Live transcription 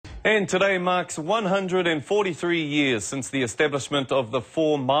And today marks 143 years since the establishment of the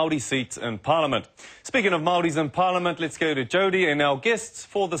 4 Maori seats in Parliament. Speaking of Maoris in Parliament, let's go to Jodi and our guests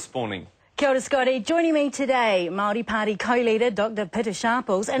for this morning. Kia ora, Scotty. Joining me today, Māori Party co-leader Dr. Pita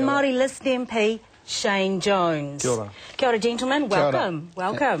Sharples and Māori List MP Shane Jones. Kia ora. Kia ora, gentlemen. Welcome. Kia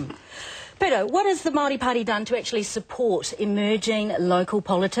ora. Welcome. Pita, what has the Māori Party done to actually support emerging local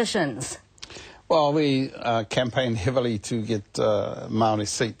politicians? Well, we campaigned heavily to get Maori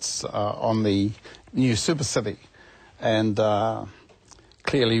seats on the new super city, and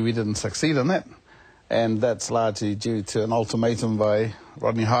clearly we didn't succeed in that, and that's largely due to an ultimatum by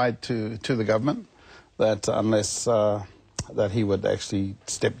Rodney Hyde to the government that unless that he would actually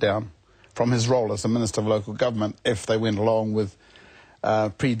step down from his role as the Minister of Local Government if they went along with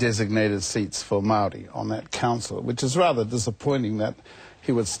pre-designated seats for Maori on that council, which is rather disappointing that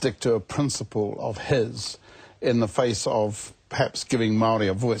he would stick to a principle of his in the face of perhaps giving Maori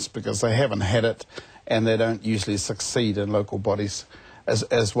a voice, because they haven't had it and they don't usually succeed in local bodies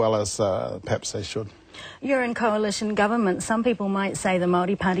as well as perhaps they should. You're in coalition government. Some people might say the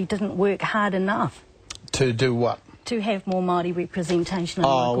Māori Party didn't work hard enough. To do what? To have more Māori representation on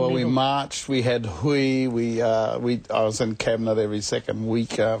the local level. We marched, we had hui, I was in cabinet every second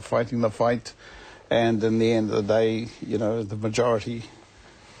week fighting the fight, and in the end of the day, you know, the majority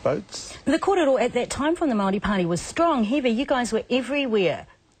votes. The kōrero at that time from the Māori Party was strong, heavy. You guys were everywhere.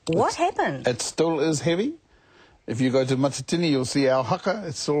 What happened? It still is heavy. If you go to Matatini, you'll see our haka.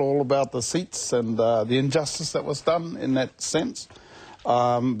 It's still all about the seats and the injustice that was done in that sense.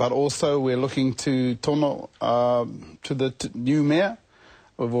 But also we're looking to tono to the new mayor.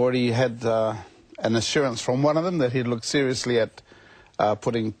 We've already had an assurance from one of them that he'd look seriously at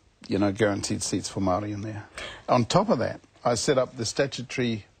putting, you know, guaranteed seats for Māori in there. On top of that, I set up the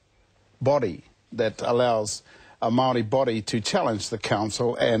statutory body that allows a Māori body to challenge the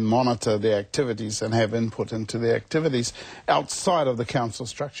council and monitor their activities and have input into their activities outside of the council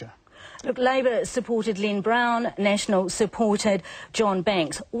structure. Look, Labour supported Len Brown, National supported John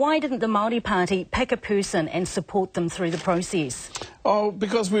Banks. Why didn't the Māori Party pick a person and support them through the process? Oh,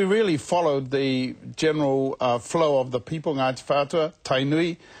 because we really followed the general flow of the people, Ngāti Whātua,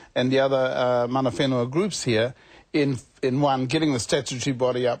 Tainui, and the other mana whenua groups here, in one, getting the statutory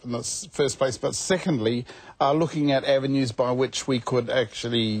body up in the first place, but secondly, looking at avenues by which we could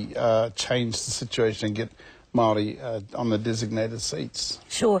actually change the situation and get Māori on the designated seats.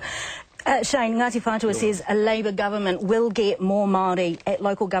 Sure. Shane, Ngāti Whātua says a Labour government will get more Māori at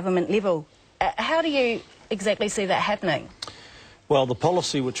local government level. How do you exactly see that happening? Well, the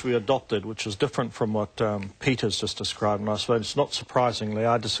policy which we adopted, which is different from what Pete has just described, and I suppose not surprisingly,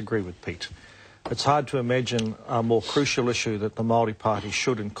 I disagree with Pete. It's hard to imagine a more crucial issue that the Māori Party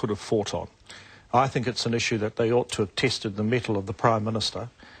should and could have fought on. I think it's an issue that they ought to have tested the mettle of the Prime Minister.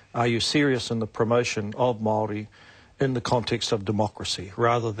 Are you serious in the promotion of Māori in the context of democracy,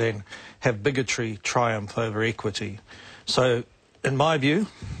 rather than have bigotry triumph over equity? So, in my view,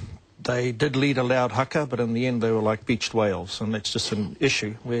 they did lead a loud haka, but in the end they were like beached whales, and that's just an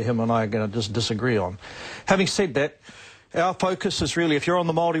issue where him and I are going to just disagree on. Having said that, our focus is really, if you're on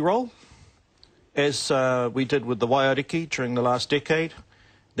the Māori roll, as we did with the Waiariki during the last decade,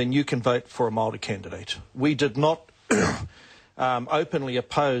 then you can vote for a Māori candidate. We did not openly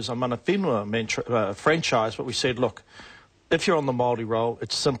oppose a mana whenua franchise, but we said, look, if you're on the Māori roll,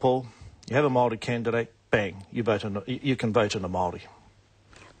 it's simple. You have a Māori candidate, bang, you can vote in a Māori.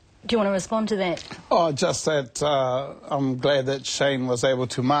 Do you want to respond to that? Oh, just that I'm glad that Shane was able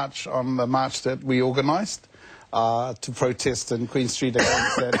to march on the march that we organised to protest in Queen Street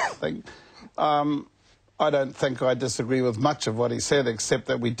against that thing. I don't think I disagree with much of what he said, except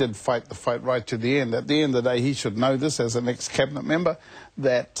that we did fight the fight right to the end. At the end of the day, he should know this as an ex-cabinet member,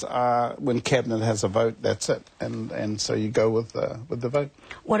 that when cabinet has a vote, that's it, and so you go with the vote.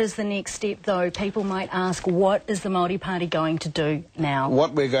 What is the next step, though? People might ask, what is the Māori Party going to do now?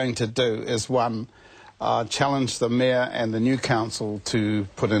 What we're going to do is, one, challenge the mayor and the new council to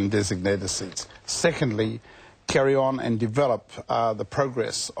put in designated seats. Secondly, carry on and develop the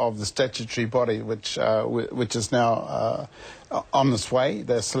progress of the statutory body, which is now on its way.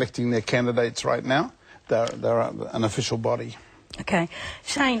 They're selecting their candidates right now. They're an official body. Okay.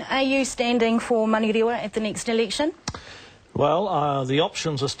 Shane, are you standing for Maniriwa at the next election? Well, the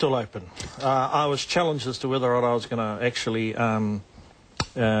options are still open. I was challenged as to whether or not I was going to actually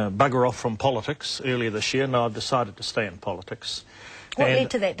bugger off from politics earlier this year. No, I've decided to stay in politics. What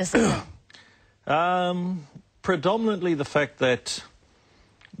led to that decision? Predominantly the fact that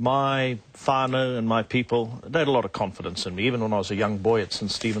my whānau and my people, they had a lot of confidence in me, even when I was a young boy at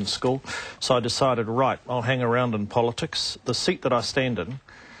St Stephen's School. So I decided, right, I'll hang around in politics. The seat that I stand in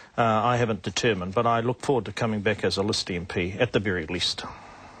I haven't determined, but I look forward to coming back as a list MP, at the very least.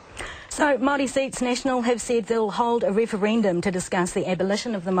 So, Māori Seats National have said they'll hold a referendum to discuss the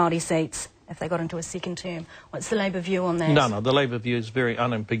abolition of the Māori seats if they got into a second term. What's the Labour view on that? No, the Labour view is very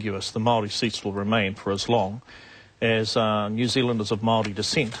unambiguous. The Māori seats will remain for as long as New Zealanders of Māori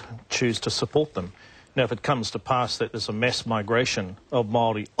descent choose to support them. Now, if it comes to pass that there's a mass migration of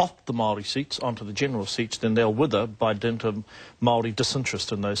Māori off the Māori seats onto the general seats, then they'll wither by dint of Māori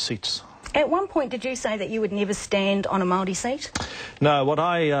disinterest in those seats. At one point, did you say that you would never stand on a Māori seat? No, what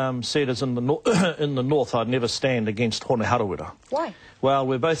I said is in the north, I'd never stand against Hone Harawira. Why? Well,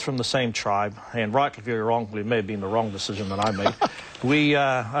 we're both from the same tribe, and rightly or wrongly, it may have been the wrong decision that I made. We,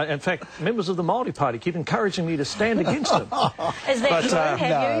 in fact, members of the Māori Party keep encouraging me to stand against him. Is that true? Have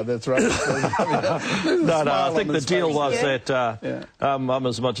no, you? that's right. No, I think the deal was that I'm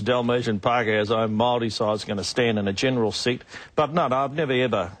as much Dalmatian Pākehā as I'm Māori, so I was going to stand in a general seat. But no, I've never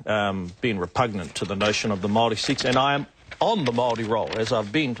ever been repugnant to the notion of the Māori seats, and I am on the Māori roll, as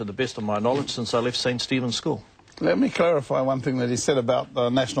I've been, to the best of my knowledge, since I left St Stephen's School. Let me clarify one thing that he said about the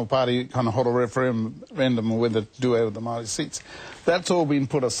National Party kind of hold a referendum on whether to do over the Māori seats. That's all been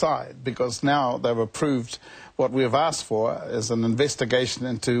put aside because now they've approved what we have asked for is an investigation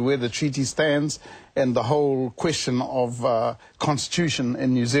into where the treaty stands and the whole question of constitution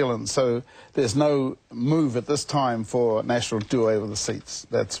in New Zealand. So there's no move at this time for national do over the seats.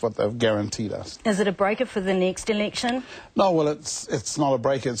 That's what they've guaranteed us. Is it a breaker for the next election? No, well, it's not a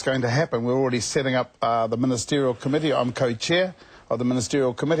breaker. It's going to happen. We're already setting up the ministerial committee. I'm co-chair of the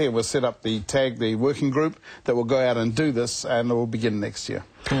ministerial committee. We'll set up the working group that will go out and do this, and it will begin next year.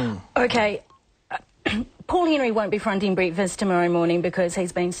 OK. Paul Henry won't be fronting breakfast tomorrow morning because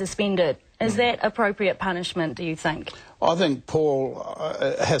he's been suspended. Is that appropriate punishment, do you think? I think Paul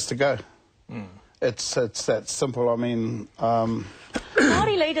has to go. It's that simple. I mean...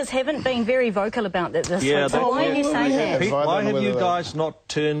 Māori leaders haven't been very vocal about that this week, so why are you saying that? Pete, why have you guys not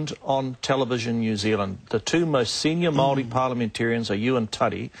turned on Television New Zealand? The two most senior Māori parliamentarians are you and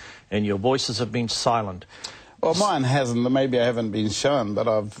Tari, and your voices have been silent. Well, mine hasn't. Maybe I haven't been shown, but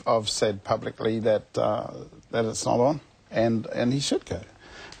I've said publicly that that it's not on, and he should go,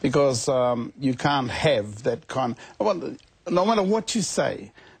 because you can't have that kind. No matter what you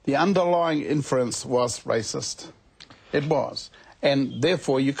say, the underlying inference was racist. It was. And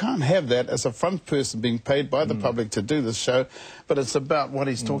therefore, you can't have that as a front person being paid by the public to do this show, but it's about what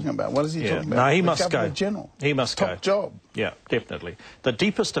he's talking about. What is he talking about? No, he must go. General. He must go. Top job. Yeah, definitely. The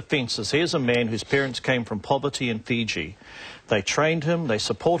deepest offence is here's a man whose parents came from poverty in Fiji. They trained him, they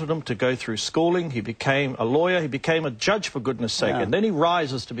supported him to go through schooling, he became a lawyer, he became a judge, for goodness sake, and then he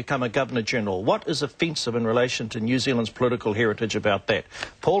rises to become a Governor-General. What is offensive in relation to New Zealand's political heritage about that?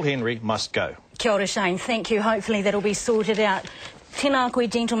 Paul Henry must go. Kia ora, Shane. Thank you. Hopefully that'll be sorted out. Tēnā koe,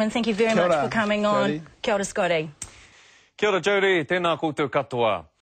 gentlemen. Thank you very much for coming on. Jodi. Kia ora, Scotty. Kia ora, Jodi. Tēnā koutou katoa.